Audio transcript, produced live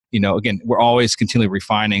again, we're always continually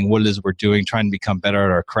refining what it is we're doing, trying to become better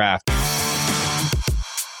at our craft.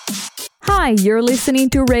 Hi, you're listening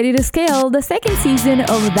to Ready to Scale, the second season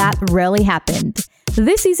of That Rarely Happened.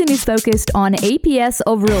 This season is focused on APS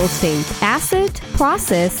of real estate, asset,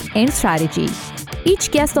 process, and strategy. Each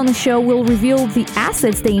guest on the show will reveal the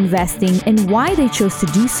assets they invest in and why they chose to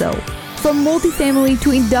do so. From multifamily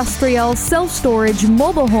to industrial, self-storage,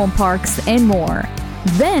 mobile home parks, and more.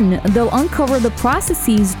 Then, they'll uncover the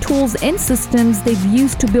processes, tools, and systems they've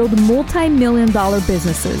used to build multi-million-dollar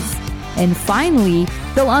businesses. And finally,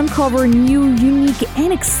 they'll uncover new, unique,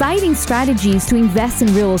 and exciting strategies to invest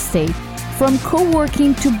in real estate. From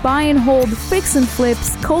co-working to buy and hold, fix and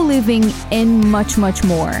flips, co-living, and much, much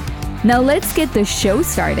more. Now let's get the show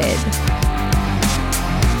started.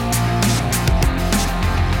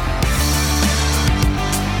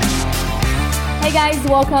 Hey guys,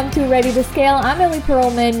 welcome to Ready to Scale. I'm Ellie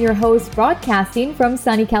Perlman, your host, broadcasting from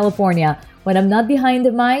sunny California. When I'm not behind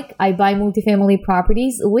the mic, I buy multifamily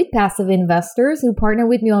properties with passive investors who partner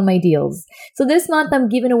with me on my deals. So this month, I'm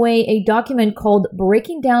giving away a document called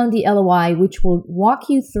Breaking Down the LOI, which will walk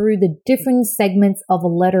you through the different segments of a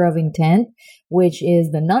letter of intent, which is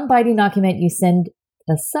the non-binding document you send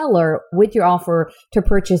a seller with your offer to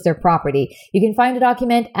purchase their property. You can find the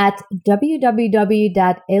document at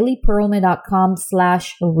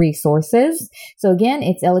www.ellieperlman.com/resources. So again,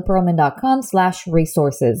 it's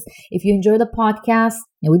ellieperlman.com/resources. If you enjoy the podcast,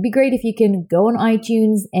 it would be great if you can go on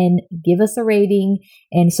iTunes and give us a rating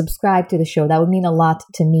and subscribe to the show. That would mean a lot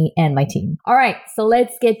to me and my team. All right, so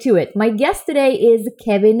let's get to it. My guest today is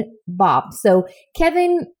Kevin Bobb. So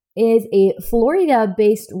Kevin is a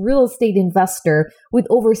Florida-based real estate investor with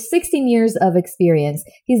over 16 years of experience.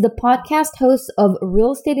 He's the podcast host of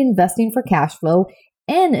Real Estate Investing for Cash Flow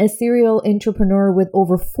and a serial entrepreneur with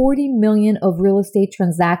over 40 million of real estate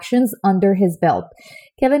transactions under his belt.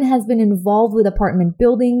 Kevin has been involved with apartment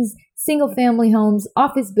buildings, single-family homes,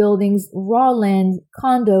 office buildings, raw land,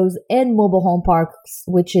 condos, and mobile home parks,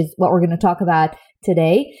 which is what we're going to talk about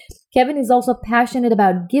today. Kevin is also passionate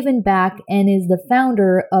about giving back and is the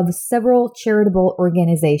founder of several charitable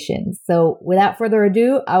organizations. So without further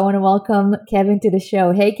ado, I want to welcome Kevin to the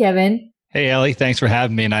show. Hey, Kevin. Hey, Ellie, thanks for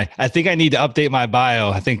having me. And I think I need to update my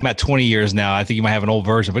bio. I think I'm at 20 years now. I think you might have an old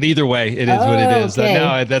version, but either way, it is what it is. Okay.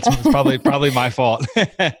 No, that's probably my fault.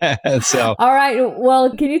 So, all right.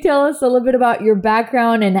 Well, can you tell us a little bit about your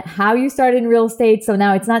background and how you started in real estate? So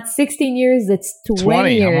now it's not 16 years, it's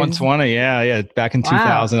 20 years. I'm on 20. Yeah. Back in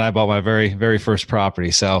 2000, I bought my very, very first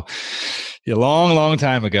property. So a long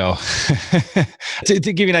time ago. to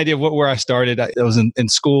give you an idea of where I started, I was in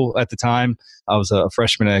school at the time. I was a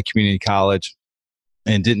freshman at a community college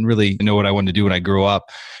and didn't really know what I wanted to do when I grew up.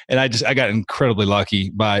 And I got incredibly lucky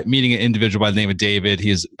by meeting an individual by the name of David.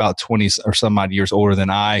 He is about 20 or some odd years older than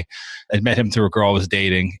I. I met him through a girl I was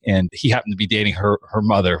dating, and he happened to be dating her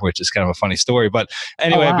mother, which is kind of a funny story. But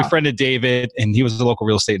anyway, I befriended David, and he was a local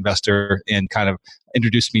real estate investor and kind of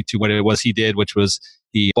introduced me to what it was he did, which was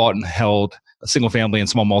he bought and held single family and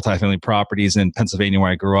small multifamily properties in Pennsylvania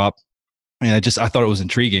where I grew up. And I thought it was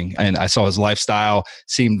intriguing. And I saw his lifestyle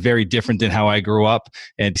seemed very different than how I grew up.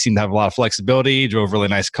 And he seemed to have a lot of flexibility, drove a really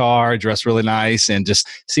nice car, dressed really nice, and just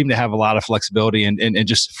seemed to have a lot of flexibility and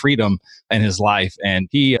just freedom in his life. And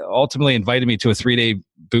he ultimately invited me to a 3-day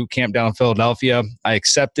boot camp down in Philadelphia. I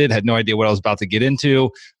accepted, had no idea what I was about to get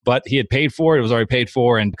into, but he had paid for it. It was already paid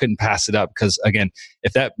for and couldn't pass it up because, again,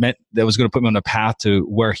 if that meant that was going to put me on a path to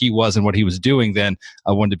where he was and what he was doing, then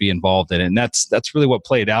I wanted to be involved in it. And that's really what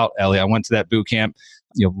played out, Ellie. I went to that boot camp,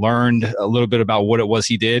 learned a little bit about what it was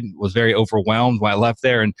he did, was very overwhelmed when I left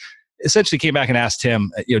there, and essentially came back and asked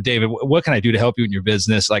him, David, what can I do to help you in your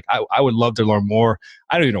business? Like, I would love to learn more.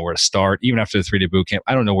 I don't even know where to start. Even after the 3-day boot camp,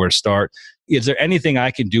 I don't know where to start. Is there anything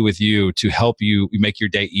I can do with you to help you make your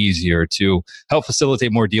day easier, to help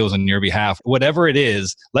facilitate more deals on your behalf? Whatever it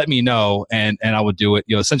is, let me know, and I would do it,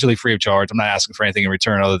 essentially free of charge. I'm not asking for anything in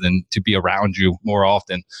return other than to be around you more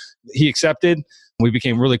often. He accepted. We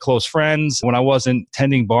became really close friends. When I wasn't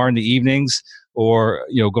tending bar in the evenings, or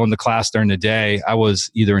going to class during the day, I was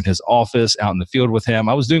either in his office, out in the field with him.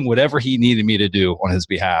 I was doing whatever he needed me to do on his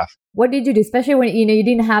behalf. What did you do, especially when you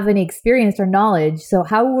didn't have any experience or knowledge? So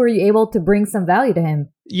how were you able to bring some value to him?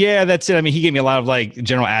 Yeah, that's it. I mean, he gave me a lot of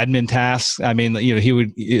general admin tasks. I mean, he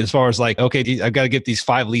would, as far as okay, I've got to get these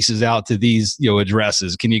 5 leases out to these,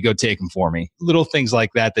 addresses. Can you go take them for me? Little things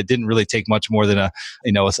like that didn't really take much more than a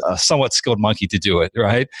somewhat skilled monkey to do it,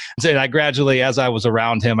 right? And I gradually, as I was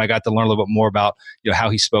around him, I got to learn a little bit more about, how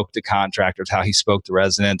he spoke to contractors, how he spoke to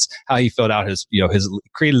residents, how he filled out his,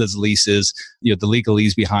 created his leases, the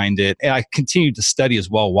legalese behind it. And I continued to study as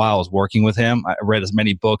well while I was working with him. I read as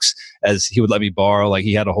many books as he would let me borrow. Like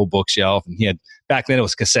he had a whole bookshelf, and he had, back then it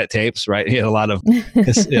was cassette tapes, right? He had a lot of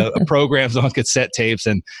programs on cassette tapes.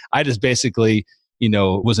 And I just basically,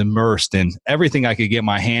 was immersed in everything I could get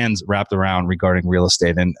my hands wrapped around regarding real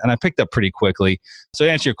estate. And I picked up pretty quickly. So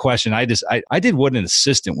to answer your question, I did what an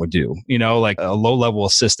assistant would do, like a low-level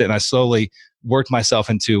assistant. And I slowly worked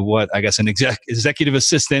myself into what I guess an executive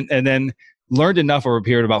assistant, and then learned enough over a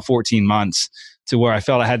period of about 14 months to where I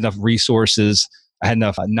felt I had enough resources, I had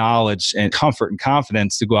enough knowledge and comfort and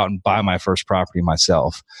confidence to go out and buy my first property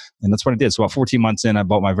myself. And that's what I did. So about 14 months in, I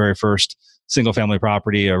bought my very first single family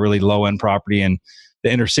property, a really low end property in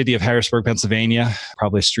the inner city of Harrisburg, Pennsylvania,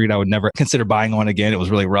 probably a street I would never consider buying on again. It was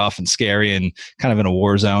really rough and scary and kind of in a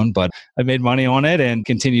war zone, but I made money on it and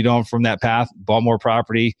continued on from that path, bought more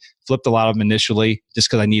property, flipped a lot of them initially just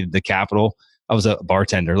because I needed the capital. I was a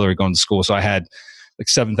bartender, literally going to school. So I had like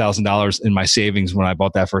 $7,000 in my savings when I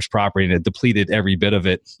bought that first property, and it depleted every bit of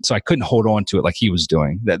it. So I couldn't hold on to it like he was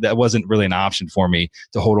doing. That wasn't really an option for me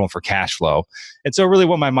to hold on for cash flow. And so really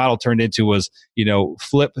what my model turned into was,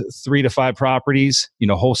 flip 3 to 5 properties,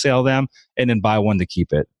 wholesale them, and then buy one to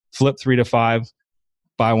keep it. Flip 3 to 5,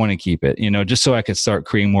 buy one and keep it, just so I could start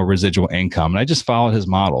creating more residual income. And I just followed his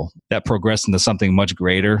model. That progressed into something much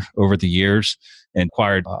greater over the years and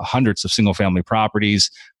acquired hundreds of single family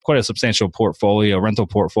properties, quite a substantial rental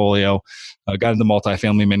portfolio. Got into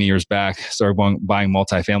multifamily many years back, started buying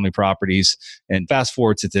multifamily properties. And fast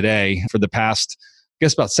forward to today, for the past, I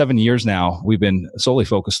guess about 7 years now, we've been solely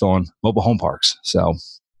focused on mobile home parks. So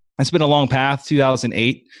it's been a long path.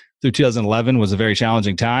 2008 through 2011 was a very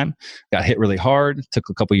challenging time. Got hit really hard, took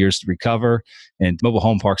a couple years to recover. And mobile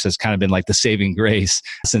home parks has kind of been like the saving grace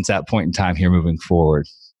since that point in time here moving forward.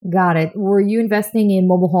 Got it. Were you investing in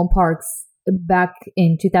mobile home parks back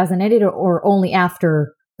in 2008 or only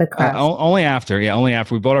after the crash? Only after.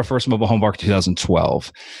 We bought our first mobile home park in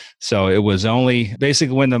 2012. So it was only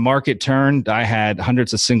basically when the market turned, I had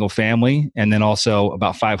hundreds of single family and then also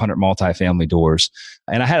about 500 multifamily doors.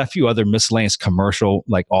 And I had a few other miscellaneous commercial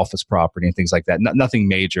like office property and things like that. Nothing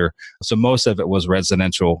major. So most of it was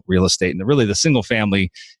residential real estate. And really the single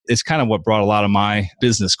family is kind of what brought a lot of my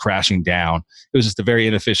business crashing down. It was just a very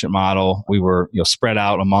inefficient model. We were spread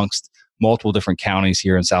out amongst multiple different counties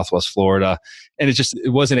here in Southwest Florida. And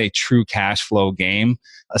it wasn't a true cash flow game,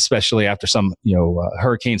 especially after some,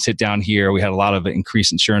 hurricanes hit down here. We had a lot of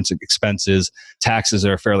increased insurance expenses. Taxes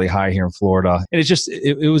are fairly high here in Florida. And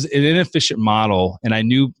it was an inefficient model. And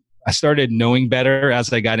I started knowing better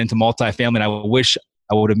as I got into multifamily. And I wish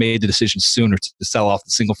I would have made the decision sooner to sell off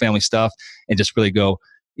the single family stuff and just really go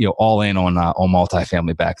all in on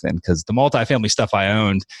multifamily back then. Because the multifamily stuff I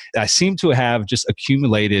owned, I seem to have just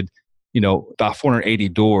accumulated about 480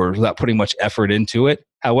 doors without putting much effort into it.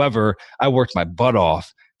 However, I worked my butt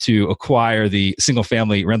off to acquire the single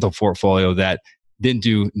family rental portfolio that didn't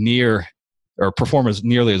do perform as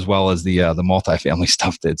nearly as well as the multifamily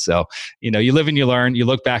stuff did. So, you live and you learn, you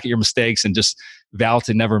look back at your mistakes and just vow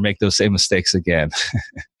to never make those same mistakes again.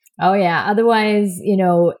 Oh yeah. Otherwise,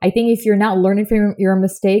 I think if you're not learning from your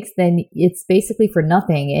mistakes, then it's basically for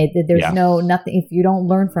nothing. There's nothing if you don't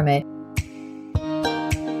learn from it.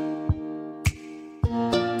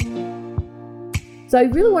 So I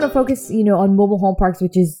really want to focus, on mobile home parks,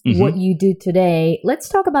 which is what you do today. Let's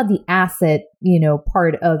talk about the asset,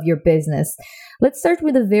 part of your business. Let's start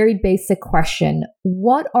with a very basic question.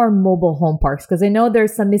 What are mobile home parks? Because I know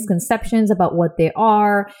there's some misconceptions about what they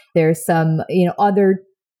are. There's some, other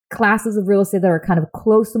classes of real estate that are kind of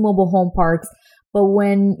close to mobile home parks. But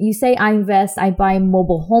when you say I buy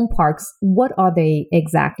mobile home parks, what are they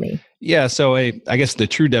exactly? Yeah, so I guess the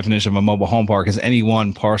true definition of a mobile home park is any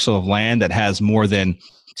one parcel of land that has more than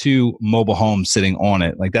 2 mobile homes sitting on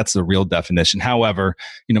it. Like that's the real definition. However,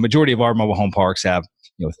 majority of our mobile home parks have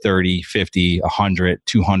 30, 50, 100,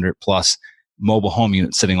 200 plus mobile home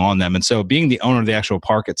units sitting on them. And so being the owner of the actual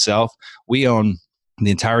park itself, we own the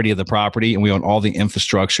entirety of the property and we own all the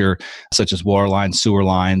infrastructure such as water lines, sewer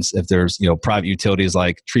lines, if there's private utilities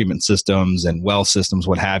like treatment systems and well systems,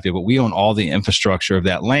 what have you, but we own all the infrastructure of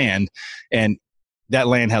that land. And that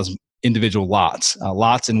land has individual lots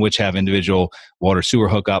in which have individual water sewer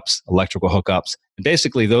hookups, electrical hookups. And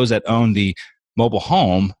basically those that own the mobile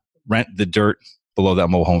home rent the dirt below that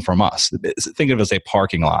mobile home from us. Think of it as a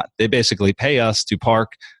parking lot. They basically pay us to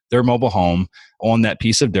park their mobile home on that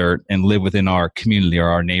piece of dirt and live within our community or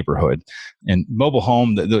our neighborhood. And mobile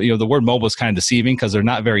home, the word mobile is kind of deceiving because they're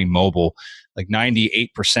not very mobile. Like 98%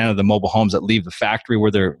 of the mobile homes that leave the factory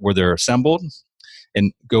where they're assembled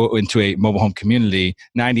and go into a mobile home community,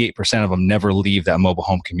 98% of them never leave that mobile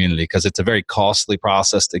home community because it's a very costly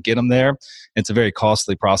process to get them there. It's a very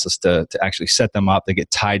costly process to actually set them up. They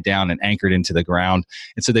get tied down and anchored into the ground.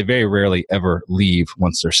 And so they very rarely ever leave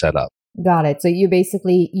once they're set up. Got it. So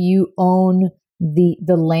you own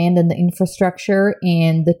the land and the infrastructure,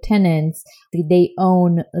 and the tenants, they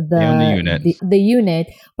own the unit. The unit.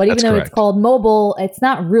 But That's even though correct. it's called mobile, it's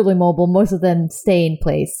not really mobile. Most of them stay in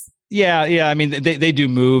place. Yeah. I mean, they do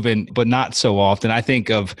move, but not so often. I think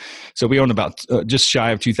so we own about just shy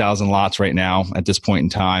of 2,000 lots right now at this point in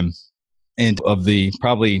time. And of the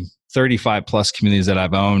probably 35 plus communities that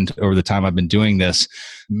I've owned over the time I've been doing this,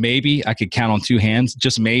 maybe I could count on two hands,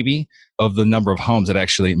 just maybe, of the number of homes that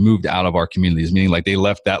actually moved out of our communities, meaning like they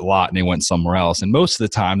left that lot and they went somewhere else. And most of the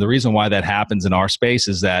time, the reason why that happens in our space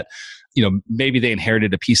is that, maybe they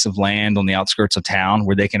inherited a piece of land on the outskirts of town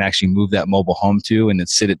where they can actually move that mobile home to and then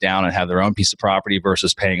sit it down and have their own piece of property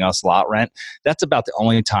versus paying us lot rent. That's about the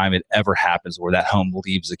only time it ever happens where that home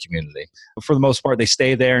leaves the community. But for the most part, they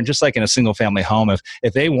stay there. And just like in a single family home,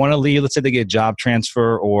 if they want to leave, let's say they get a job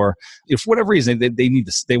transfer, or if for whatever reason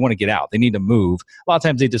they want to get out, they need to move. A lot of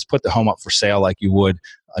times they just put the home up for sale like you would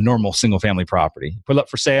a normal single family property. Put it up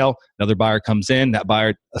for sale, another buyer comes in, that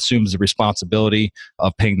buyer assumes the responsibility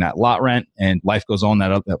of paying that lot rent, and life goes on.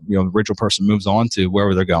 That original person moves on to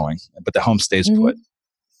wherever they're going, but the home stays put.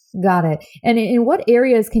 Got it. And in what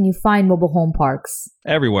areas can you find mobile home parks?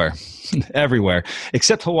 Everywhere, everywhere,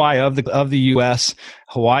 except Hawaii. Of the U.S.,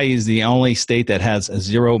 Hawaii is the only state that has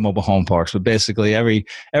 0 mobile home parks. But basically,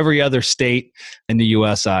 every other state in the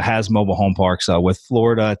U.S. Has mobile home parks. With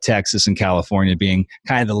Florida, Texas, and California being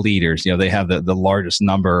kind of the leaders. They have the largest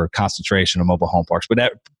number concentration of mobile home parks.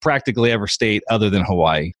 But practically every state other than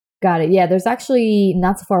Hawaii. Got it. Yeah, there's actually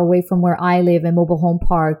not so far away from where I live a mobile home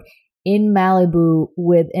park in Malibu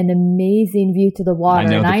with an amazing view to the water.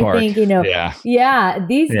 Think,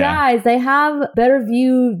 these guys, they have better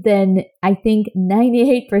view than I think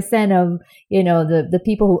 98% of, the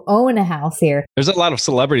people who own a house here. There's a lot of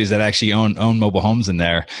celebrities that actually own mobile homes in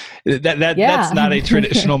there. That's not a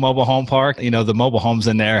traditional mobile home park. The mobile homes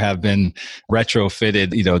in there have been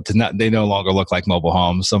retrofitted, they no longer look like mobile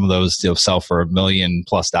homes. Some of those sell for $1 million+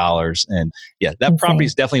 and that property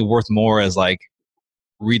is definitely worth more as like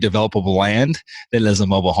redevelopable land than as a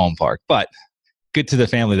mobile home park. But good to the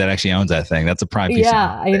family that actually owns that thing. That's a prime piece.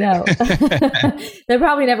 Yeah, I know. They're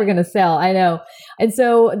probably never going to sell. I know. And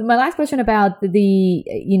so my last question about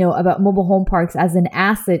about mobile home parks as an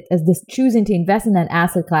asset, as this choosing to invest in that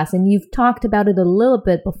asset class. And you've talked about it a little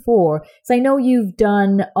bit before. So I know you've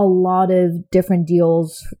done a lot of different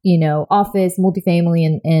deals, office,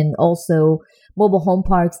 multifamily, and also mobile home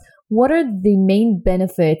parks. What are the main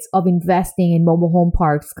benefits of investing in mobile home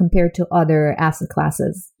parks compared to other asset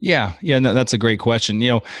classes? Yeah, no, that's a great question.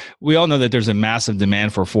 We all know that there's a massive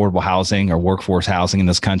demand for affordable housing or workforce housing in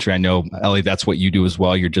this country. I know, Ellie, that's what you do as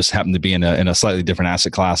well. You just happen to be in a slightly different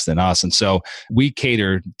asset class than us. And so we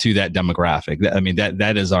cater to that demographic. I mean,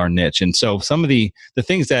 that is our niche. And so some of the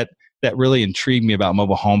things that really intrigued me about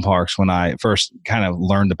mobile home parks when I first kind of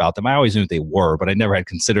learned about them. I always knew what they were, but I never had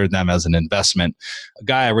considered them as an investment. A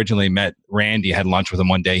guy I originally met, Randy, had lunch with him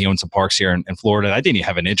one day. He owned some parks here in Florida. And I didn't even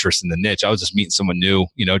have an interest in the niche. I was just meeting someone new,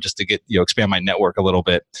 just to get, expand my network a little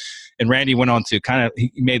bit. And Randy went on to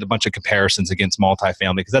he made a bunch of comparisons against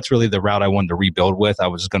multifamily because that's really the route I wanted to rebuild with. I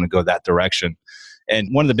was just going to go that direction. And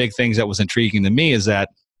one of the big things that was intriguing to me is that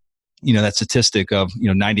that statistic of,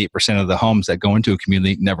 98% of the homes that go into a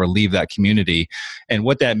community never leave that community. And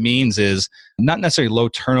what that means is not necessarily low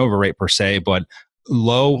turnover rate per se, but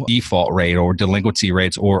low default rate or delinquency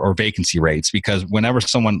rates or vacancy rates. Because whenever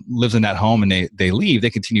someone lives in that home and they leave, they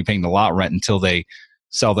continue paying the lot rent until they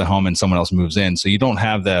sell the home and someone else moves in. So you don't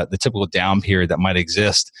have the typical down period that might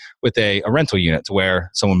exist with a rental unit to where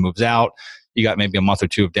someone moves out. You got maybe a month or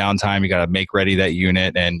two of downtime. You got to make ready that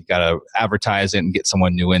unit and you got to advertise it and get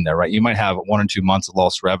someone new in there, right? You might have 1 or 2 months of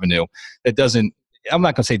lost revenue. I'm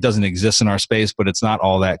not going to say it doesn't exist in our space, but it's not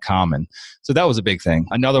all that common. So that was a big thing.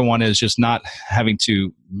 Another one is just not having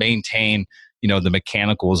to maintain, the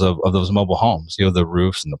mechanicals of those mobile homes, the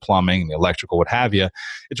roofs and the plumbing and the electrical, what have you.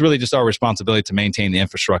 It's really just our responsibility to maintain the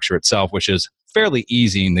infrastructure itself, which is fairly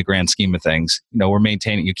easy in the grand scheme of things. We're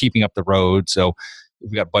maintaining, you're keeping up the road. So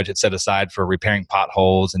we've got budget set aside for repairing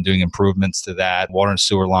potholes and doing improvements to that, water and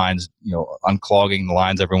sewer lines, unclogging the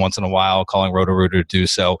lines every once in a while, calling Roto-Rooter to do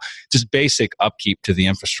so. Just basic upkeep to the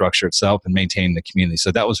infrastructure itself and maintaining the community.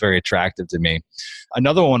 So that was very attractive to me.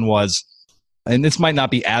 Another one was, and this might not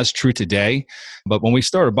be as true today, but when we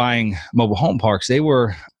started buying mobile home parks, they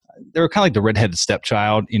were they were kind of like the redheaded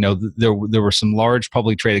stepchild. There were some large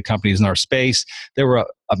publicly traded companies in our space. There were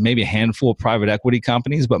maybe a handful of private equity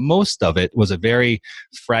companies, but most of it was a very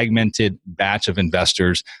fragmented batch of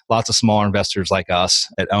investors, lots of smaller investors like us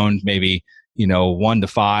that owned maybe 1 to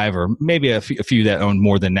 5, or maybe a few that owned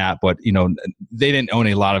more than that. But, they didn't own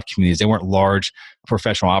a lot of communities. They weren't large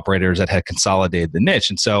professional operators that had consolidated the niche.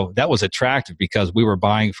 And so that was attractive because we were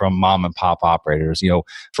buying from mom and pop operators,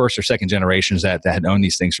 first or second generations that had owned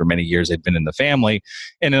these things for many years. They'd been in the family.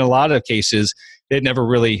 And in a lot of cases, they'd never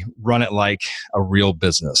really run it like a real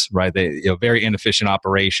business, right? They, very inefficient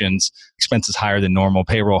operations, expenses higher than normal,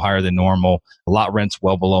 payroll higher than normal, lot rents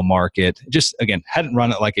well below market. Just, again, hadn't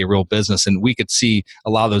run it like a real business. And we could see a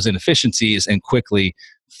lot of those inefficiencies and quickly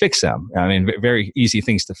fix them. I mean, very easy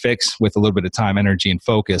things to fix with a little bit of time, energy, and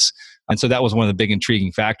focus. And so that was one of the big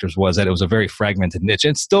intriguing factors, was that it was a very fragmented niche.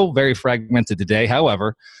 And it's still very fragmented today.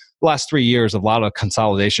 However, the last 3 years, a lot of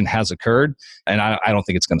consolidation has occurred, and I don't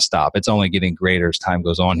think it's going to stop. It's only getting greater as time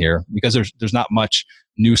goes on here, because there's not much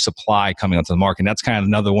new supply coming onto the market. And that's kind of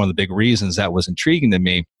another one of the big reasons that was intriguing to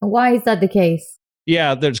me. Why is that the case?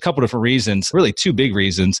 Yeah, there's a couple different reasons, really 2 big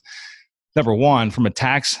reasons. Number one, from a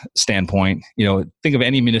tax standpoint, think of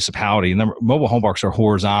any municipality. Mobile home parks are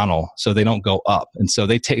horizontal, so they don't go up. And so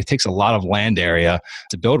it takes a lot of land area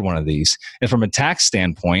to build one of these. And from a tax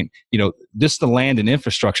standpoint, just the land and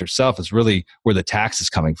infrastructure itself is really where the tax is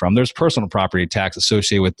coming from. There's personal property tax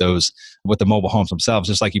associated with the mobile homes themselves,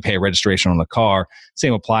 just like you pay a registration on a car.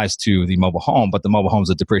 Same applies to the mobile home, but the mobile home is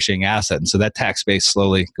a depreciating asset. And so that tax base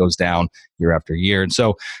slowly goes down year after year. And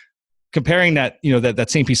so comparing that, that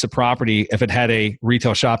same piece of property, if it had a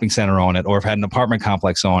retail shopping center on it, or if it had an apartment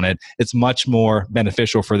complex on it, it's much more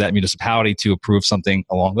beneficial for that municipality to approve something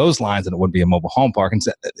along those lines than it would be a mobile home park.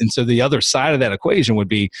 And so the other side of that equation would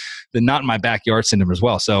be the not in my backyard syndrome as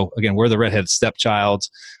well. So again, we're the redheaded stepchilds.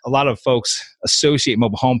 A lot of folks associate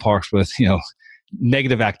mobile home parks with,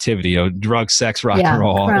 negative activity, drugs, sex, rock and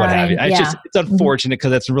roll, crime, what have you. It's unfortunate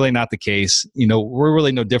because that's really not the case. We're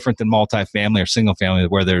really no different than multifamily or single family,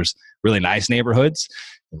 where there's really nice neighborhoods,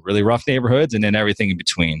 really rough neighborhoods, and then everything in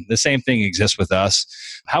between. The same thing exists with us.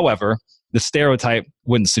 However, the stereotype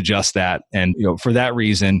wouldn't suggest that. And, for that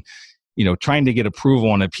reason, trying to get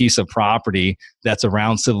approval on a piece of property that's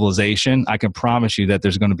around civilization, I can promise you that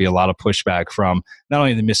there's going to be a lot of pushback from not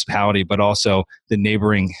only the municipality, but also the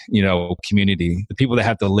neighboring, community, the people that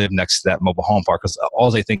have to live next to that mobile home park, because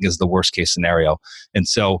all they think is the worst case scenario. And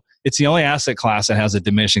so it's the only asset class that has a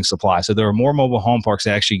diminishing supply. So there are more mobile home parks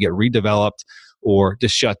that actually get redeveloped or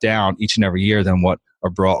just shut down each and every year than what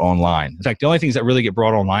are brought online. In fact, the only things that really get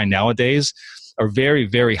brought online nowadays are very,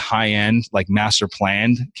 very high-end, like master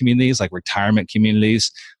planned communities, like retirement communities,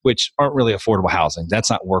 which aren't really affordable housing. That's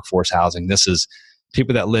not workforce housing. This is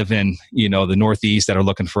people that live in, the Northeast that are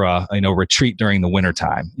looking for a, retreat during the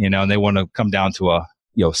wintertime, and they want to come down to a,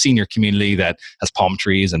 senior community that has palm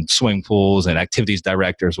trees and swimming pools and activities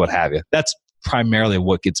directors, what have you. That's primarily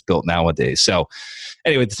what gets built nowadays. So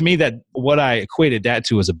anyway, to me, that what I equated that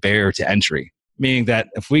to as a barrier to entry, meaning that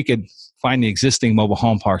if we could find the existing mobile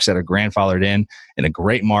home parks that are grandfathered in a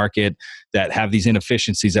great market, that have these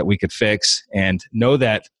inefficiencies that we could fix, and know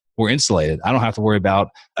that we're insulated. I don't have to worry about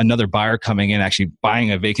another buyer coming in, actually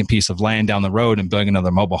buying a vacant piece of land down the road and building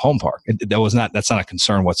another mobile home park. That's not a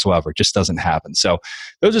concern whatsoever. It just doesn't happen. So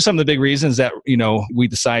those are some of the big reasons that, we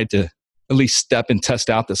decided to at least step and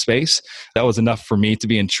test out the space. That was enough for me to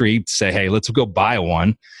be intrigued to say, hey, let's go buy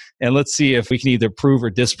one. And let's see if we can either prove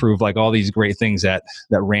or disprove like all these great things that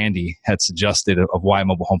Randy had suggested of why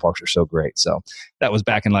mobile home parks are so great. So that was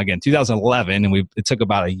back in, again, 2011. And it took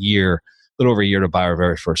about a little over a year to buy our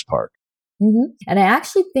very first park. Mm-hmm. And I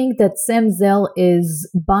actually think that Sam Zell is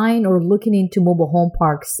buying or looking into mobile home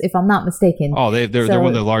parks, if I'm not mistaken. Oh, they're one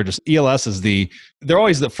of the largest. ELS is they're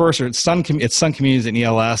always the first, or it's Sun Communities and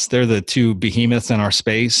ELS. They're the 2 behemoths in our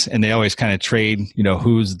space, and they always kind of trade,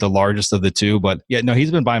 who's the largest of the 2. But yeah, no, he's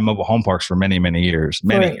been buying mobile home parks for many, many years.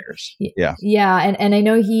 Years. Yeah. Yeah. And I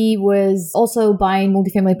know he was also buying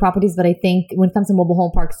multifamily properties, but I think when it comes to mobile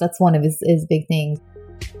home parks, that's one of his big things.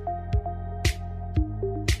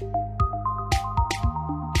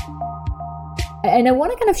 And I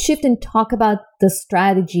want to kind of shift and talk about the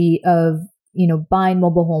strategy of, buying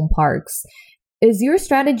mobile home parks. Is your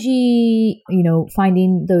strategy,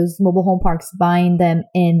 finding those mobile home parks, buying them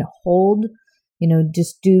and hold,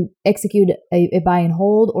 just execute a buy and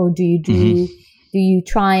hold, or do you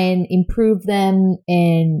try and improve them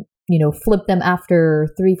and, flip them after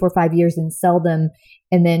 3, 4, 5 years and sell them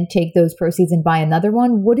and then take those proceeds and buy another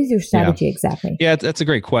one? What is your strategy exactly? Yeah, that's a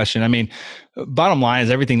great question. I mean, bottom line is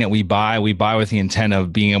everything that we buy with the intent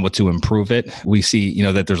of being able to improve it. We see,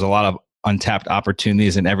 that there's a lot of untapped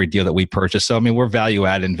opportunities in every deal that we purchase. So, I mean, we're value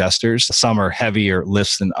add investors. Some are heavier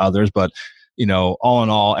lifts than others, but all in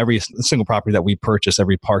all, every single property that we purchase,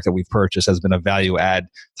 every park that we've purchased has been a value add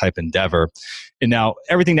type endeavor. And now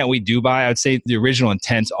everything that we do buy, I would say the original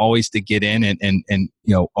intent's always to get in and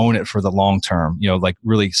own it for the long term, like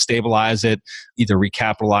really stabilize it, either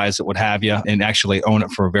recapitalize it, what have you, and actually own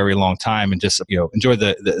it for a very long time and just, enjoy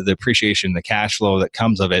the appreciation, the cash flow that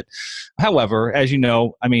comes of it. However, as you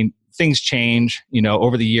know, I mean, things change,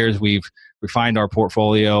 over the years, we've refined our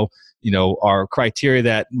portfolio. Our criteria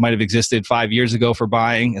that might have existed 5 years ago for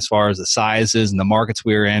buying, as far as the sizes and the markets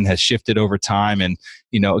we're in, has shifted over time. And,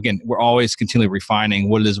 again, we're always continually refining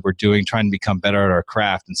what it is we're doing, trying to become better at our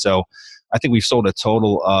craft. And so I think we've sold a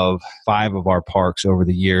total of 5 of our parks over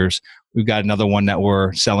the years. We've got another one that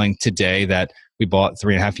we're selling today that we bought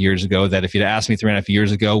 3.5 years ago, that if you'd asked me 3.5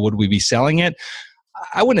 years ago, would we be selling it?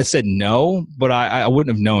 I wouldn't have said no, but I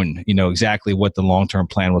wouldn't have known, exactly what the long-term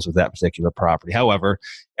plan was with that particular property. However,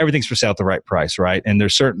 everything's for sale at the right price, right? And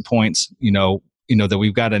there's certain points, that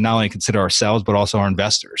we've got to not only consider ourselves, but also our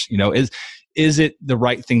investors. Is it the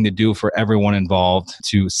right thing to do for everyone involved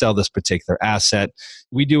to sell this particular asset?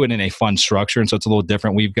 We do it in a fund structure, and so it's a little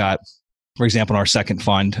different. We've got, for example, in our second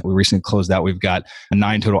fund, we recently closed out, we've got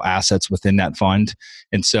 9 total assets within that fund.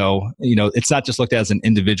 And so, it's not just looked at as an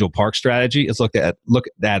individual park strategy. It's looked at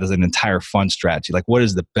that as an entire fund strategy. Like, what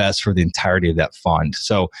is the best for the entirety of that fund?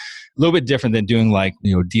 So a little bit different than doing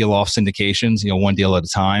deal off syndications, one deal at a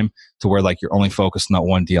time, to where like you're only focused on that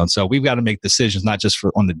one deal. And so we've got to make decisions, not just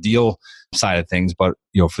on the deal side of things, but,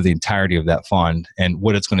 for the entirety of that fund and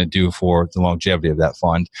what it's going to do for the longevity of that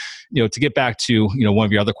fund. To get back to, one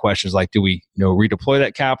of your other questions, like, do we, redeploy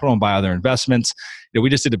that capital and buy other investments? We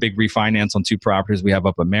just did a big refinance on 2 properties we have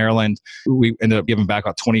up in Maryland. We ended up giving back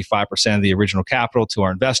about 25% of the original capital to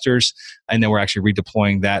our investors. And then we're actually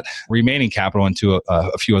redeploying that remaining capital into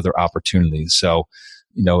a few other opportunities. So,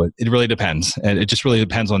 it really depends. And it just really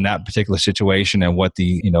depends on that particular situation and what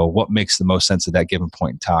what makes the most sense at that given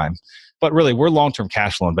point in time. But really, we're long-term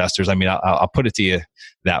cash flow investors. I mean, I'll put it to you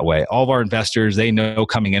that way. All of our investors, they know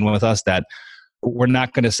coming in with us that we're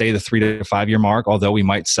not going to say the 3 to 5 year mark, although we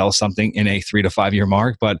might sell something in a 3 to 5 year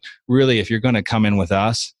mark. But really, if you're going to come in with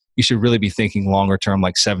us, you should really be thinking longer term,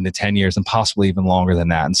 like 7 to 10 years and possibly even longer than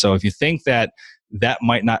that. And so if you think that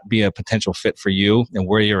might not be a potential fit for you and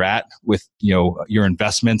where you're at with your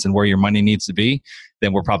investments and where your money needs to be,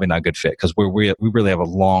 then we're probably not a good fit, because we really have a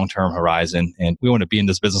long-term horizon and we want to be in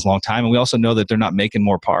this business a long time. And we also know that they're not making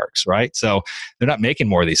more parks, right? So they're not making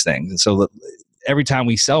more of these things. And so every time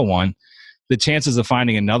we sell one, the chances of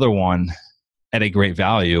finding another one at a great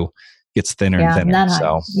value gets thinner and thinner.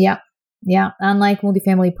 So yeah. Unlike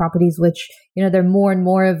multifamily properties, which, there are more and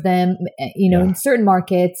more of them, in certain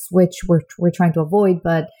markets, which we're trying to avoid,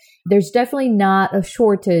 but there's definitely not a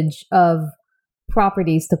shortage of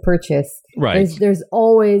properties to purchase. Right. There's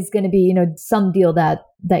always going to be, some deal that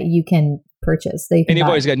you can purchase. And you've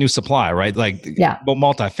always got new supply, right? But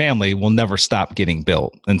multifamily will never stop getting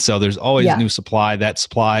built. And so there's always new supply. That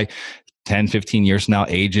supply 10, 15 years from now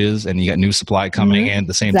ages, and you got new supply coming in at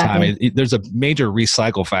the same time. There's a major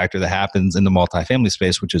recycle factor that happens in the multifamily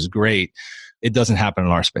space, which is great. It doesn't happen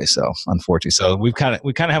in our space, though, unfortunately. So we kind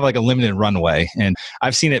of have like a limited runway, and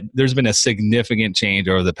I've seen it. There's been a significant change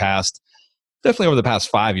over the past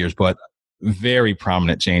 5 years, but very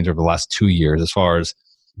prominent change over the last 2 years as far as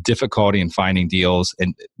difficulty in finding deals,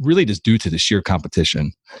 and really just due to the sheer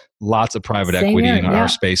competition. Lots of private equity in our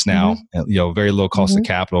space now, very low cost of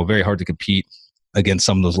capital, very hard to compete against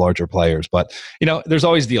some of those larger players. But, there's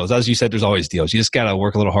always deals. As you said, there's always deals. You just got to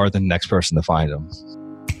work a little harder than the next person to find them.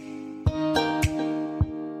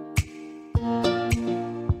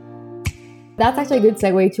 That's actually a good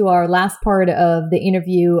segue to our last part of the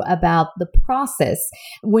interview about the process.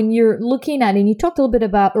 When you're looking at, and you talked a little bit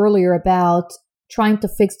about earlier about trying to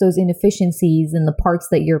fix those inefficiencies in the parks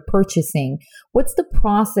that you're purchasing, what's the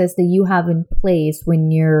process that you have in place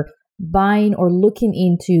when you're buying or looking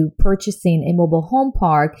into purchasing a mobile home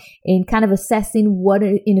park and kind of assessing what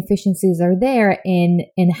inefficiencies are there and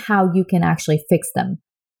how you can actually fix them?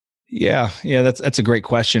 Yeah, that's a great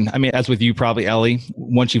question. I mean, as with you probably, Ellie,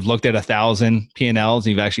 once you've looked at 1,000 P&Ls,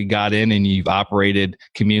 you've actually got in and you've operated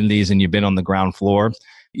communities and you've been on the ground floor,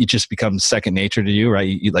 it just becomes second nature to you, right?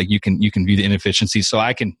 You can view the inefficiencies. So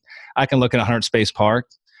I can look at 100 space park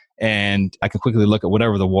and I can quickly look at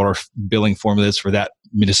whatever the water billing formula is for that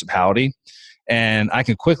municipality. And I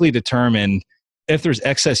can quickly determine, if there's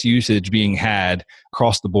excess usage being had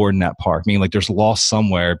across the board in that park, meaning like there's loss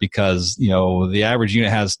somewhere because, the average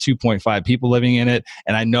unit has 2.5 people living in it,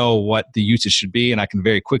 and I know what the usage should be, and I can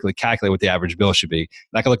very quickly calculate what the average bill should be.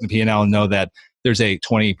 And I can look at the P&L and know that there's a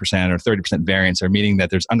 20% or 30% variance, or meaning that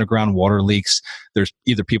there's underground water leaks. There's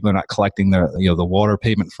either people are not collecting the water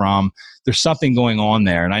payment from. There's something going on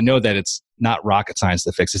there. And I know that it's not rocket science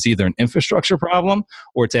to fix. It's either an infrastructure problem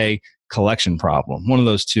or it's a collection problem. One of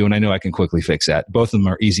those two. And I know I can quickly fix that. Both of them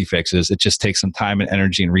are easy fixes. It just takes some time and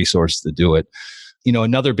energy and resources to do it.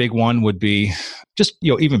 Another big one would be just,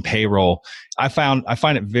 even payroll. I find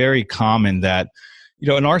it very common that,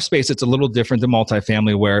 in our space, it's a little different than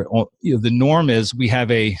multifamily, where the norm is we have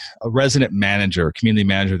a resident manager, community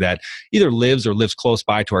manager that either lives close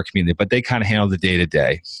by to our community, but they kind of handle the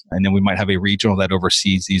day-to-day. And then we might have a regional that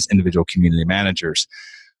oversees these individual community managers.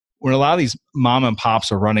 When a lot of these mom and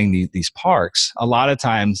pops are running these parks, a lot of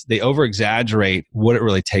times they over-exaggerate what it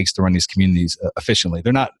really takes to run these communities efficiently.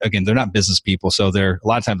 They're not business people, so a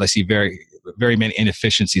lot of times I see very many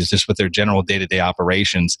inefficiencies just with their general day-to-day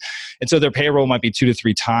operations. And so their payroll might be 2 to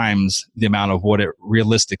 3 times the amount of what it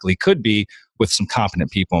realistically could be with some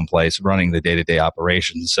competent people in place running the day-to-day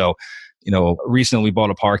operations. So, recently we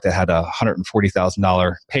bought a park that had a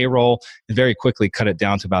 $140,000 payroll and very quickly cut it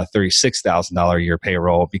down to about a $36,000 a year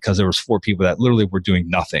payroll because there was 4 people that literally were doing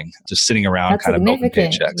nothing, just sitting around. That's kind of milking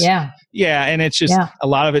paychecks. Yeah. And it's just, a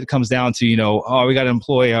lot of it comes down to, we got to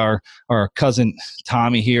employ our cousin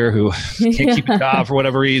Tommy here who can't keep a job for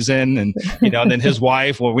whatever reason. And, and then his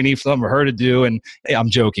wife, we need something for her to do. And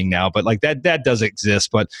I'm joking now, but like that does exist.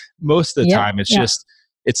 But most of the time it's just,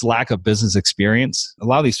 it's lack of business experience. A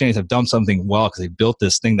lot of these families have done something well because they built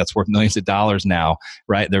this thing that's worth millions of dollars now,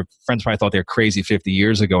 right? Their friends probably thought they were crazy 50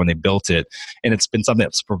 years ago when they built it. And it's been something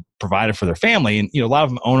that's provided for their family. And, a lot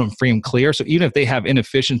of them own them free and clear. So even if they have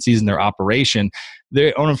inefficiencies in their operation,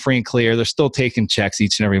 they own them free and clear. They're still taking checks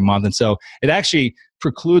each and every month. And so it actually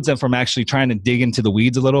precludes them from actually trying to dig into the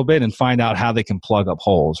weeds a little bit and find out how they can plug up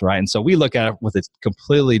holes, right? And so we look at it with a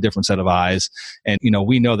completely different set of eyes. And,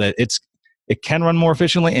 we know that it can run more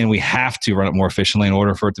efficiently, and we have to run it more efficiently in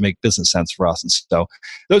order for it to make business sense for us. And so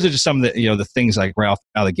those are just some of the, the things like right out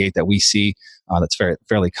of the gate that we see that's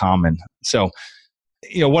fairly common. So,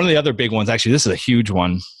 one of the other big ones, actually, this is a huge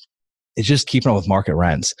one, is just keeping up with market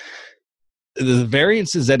rents. The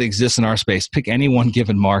variances that exist in our space, pick any one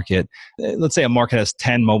given market. Let's say a market has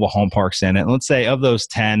 10 mobile home parks in it. And let's say of those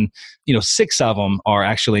 10, 6 of them are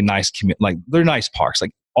actually nice, they're nice parks.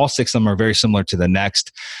 Like all 6 of them are very similar to the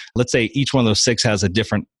next. Let's say each one of those 6 has a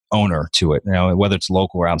different owner to it, whether it's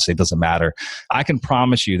local or out of state, doesn't matter. I can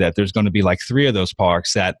promise you that there's going to be like 3 of those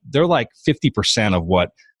parks that they're like 50% of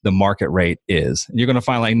what the market rate is. And you're going to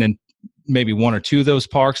find like, and then maybe 1 or 2 of those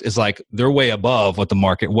parks is like they're way above what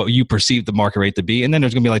you perceive the market rate to be. And then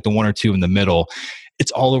there's going to be like the 1 or 2 in the middle.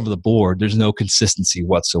 It's all over the board. There's no consistency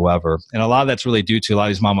whatsoever. And a lot of that's really due to a lot of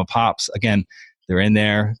these mom and pops. Again, they're in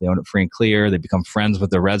there, they own it free and clear, they become friends with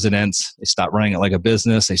their residents, they stop running it like a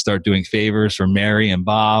business, they start doing favors for Mary and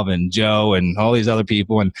Bob and Joe and all these other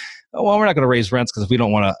people. And, we're not going to raise rents because we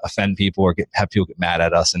don't want to offend people or have people get mad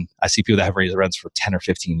at us. And I see people that have raised rents for 10 or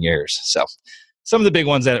 15 years. So some of the big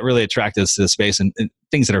ones that really attract us to the space and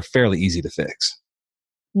things that are fairly easy to fix.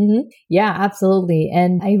 Mm-hmm. Yeah, absolutely.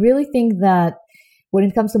 And I really think that when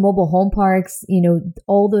it comes to mobile home parks,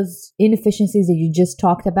 all those inefficiencies that you just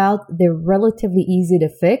talked about, they're relatively easy to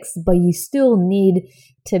fix, but you still need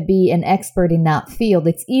to be an expert in that field.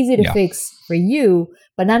 It's easy to fix for you,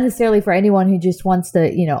 but not necessarily for anyone who just wants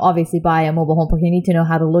to, obviously buy a mobile home park. You need to know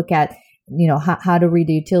how to look at how to read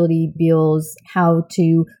the utility bills, how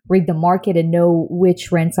to read the market and know which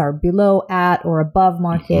rents are below, at, or above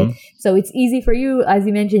market. Mm-hmm. So it's easy for you. As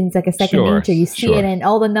you mentioned, it's like a second nature. You see it and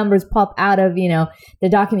all the numbers pop out of, the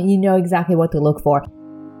document. You know exactly what to look for.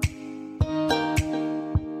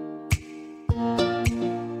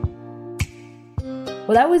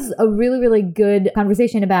 Well, that was a really, really good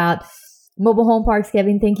conversation about mobile home parks,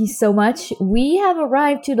 Kevin. Thank you so much. We have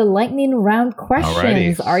arrived to the lightning round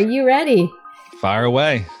questions. Alrighty. Are you ready? Fire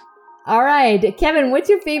away. All right. Kevin, what's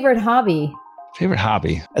your favorite hobby? Favorite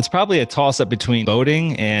hobby? It's probably a toss-up between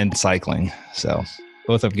boating and cycling. So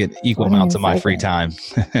both of them get equal amounts of my free time.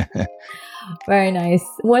 Very nice.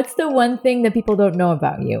 What's the one thing that people don't know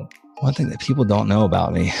about you? One thing that people don't know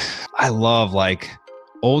about me? I love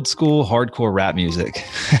old school hardcore rap music.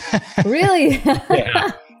 Really?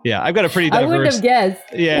 Yeah, I've got a pretty diverse. I wouldn't have guessed.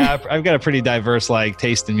 Yeah, I've got a pretty diverse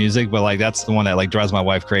taste in music, but that's the one that drives my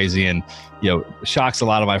wife crazy and shocks a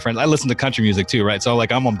lot of my friends. I listen to country music too, right? So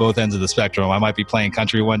I'm on both ends of the spectrum. I might be playing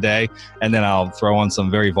country one day, and then I'll throw on some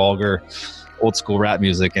very vulgar old school rap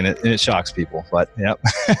music, and it shocks people. But yep.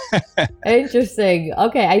 Interesting.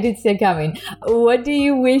 Okay, I did see it coming. What do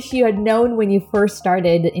you wish you had known when you first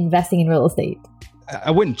started investing in real estate? I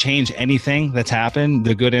wouldn't change anything that's happened,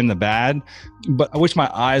 the good and the bad, but I wish my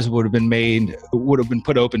eyes would have been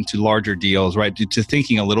put open to larger deals, right? To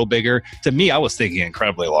thinking a little bigger. To me, I was thinking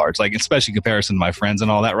incredibly large, like especially in comparison to my friends and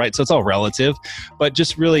all that, right? So it's all relative, but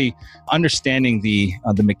just really understanding the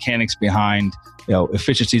mechanics behind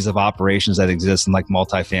efficiencies of operations that exist in like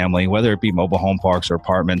multifamily, whether it be mobile home parks or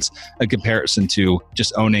apartments, in comparison to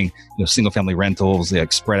just owning single family rentals,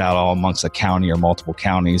 like spread out all amongst a county or multiple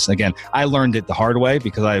counties. Again, I learned it the hard way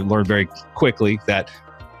because I learned very quickly that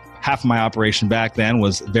half of my operation back then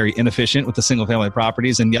was very inefficient with the single family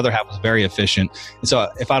properties, and the other half was very efficient. And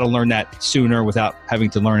so if I'd have learned that sooner without having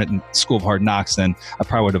to learn it in School of Hard Knocks, then I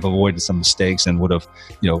probably would have avoided some mistakes and would have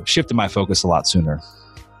shifted my focus a lot sooner.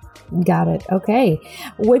 Got it. Okay.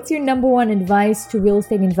 What's your number one advice to real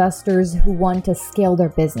estate investors who want to scale their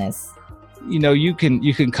business? You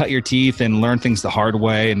can cut your teeth and learn things the hard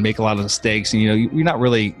way and make a lot of mistakes. And, you're not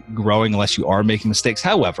really growing unless you are making mistakes.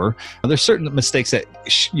 However, there's certain mistakes that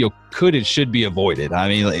could and should be avoided. I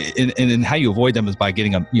mean, and how you avoid them is by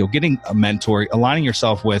getting a mentor, aligning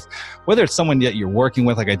yourself with, whether it's someone that you're working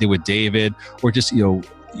with, like I did with David, or just,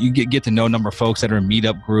 you get to know a number of folks that are in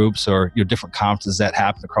meetup groups or different conferences that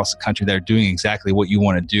happen across the country that are doing exactly what you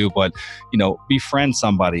want to do. But, befriend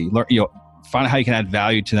somebody, learn, find out how you can add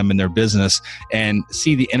value to them in their business and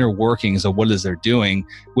see the inner workings of what it is they're doing,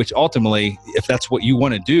 which ultimately, if that's what you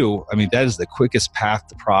want to do, I mean, that is the quickest path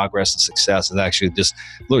to progress and success, is actually just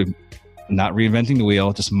literally not reinventing the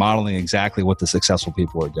wheel, just modeling exactly what the successful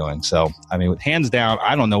people are doing. So, I mean, hands down,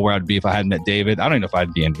 I don't know where I'd be if I hadn't met David. I don't even know if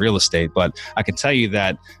I'd be in real estate, but I can tell you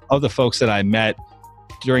that of the folks that I met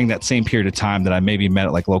during that same period of time that I maybe met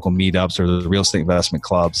at like local meetups or the real estate investment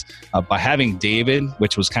clubs, by having David,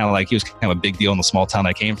 which was kind of like, he was kind of a big deal in the small town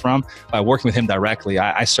I came from, by working with him directly,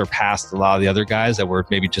 I surpassed a lot of the other guys that were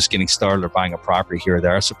maybe just getting started or buying a property here or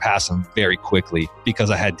there. I surpassed them very quickly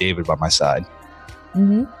because I had David by my side.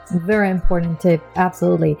 Mm-hmm. Very important tip.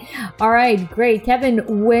 Absolutely. All right, great.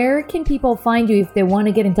 Kevin, where can people find you if they want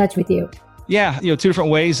to get in touch with you? Yeah, two different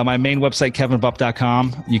ways. On my main website,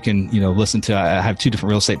 kevinbupp.com, you can, listen to, I have two different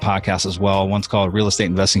real estate podcasts as well. One's called Real Estate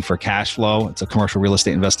Investing for Cash Flow. It's a commercial real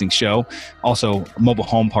estate investing show. Also, Mobile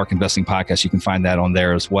Home Park Investing Podcast. You can find that on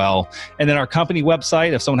there as well. And then our company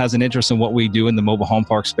website, if someone has an interest in what we do in the mobile home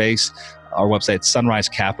park space, our website,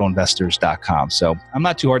 sunrisecapitalinvestors.com. So I'm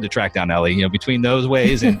not too hard to track down, Ellie. Between those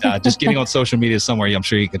ways and just getting on social media somewhere, I'm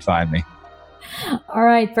sure you could find me. All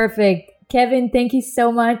right, perfect. Kevin, thank you so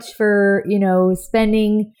much for,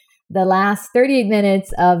 spending the last 38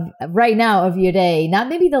 minutes of right now of your day. Not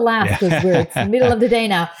maybe the last, because it's the middle of the day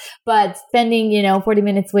now, but spending, 40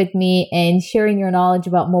 minutes with me and sharing your knowledge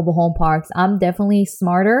about mobile home parks. I'm definitely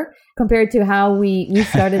smarter compared to how we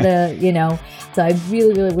started so I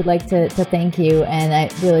really, really would like to thank you, and I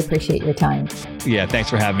really appreciate your time. Yeah, thanks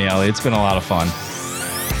for having me, Ellie. It's been a lot of fun.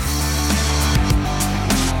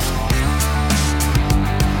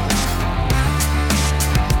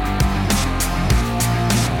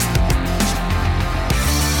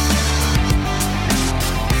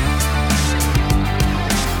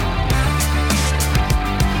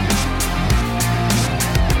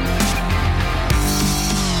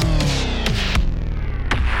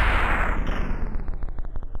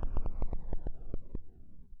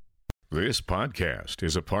 This podcast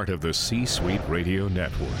is a part of the C-Suite Radio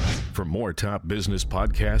Network. For more top business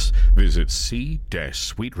podcasts, visit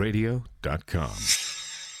c-suiteradio.com.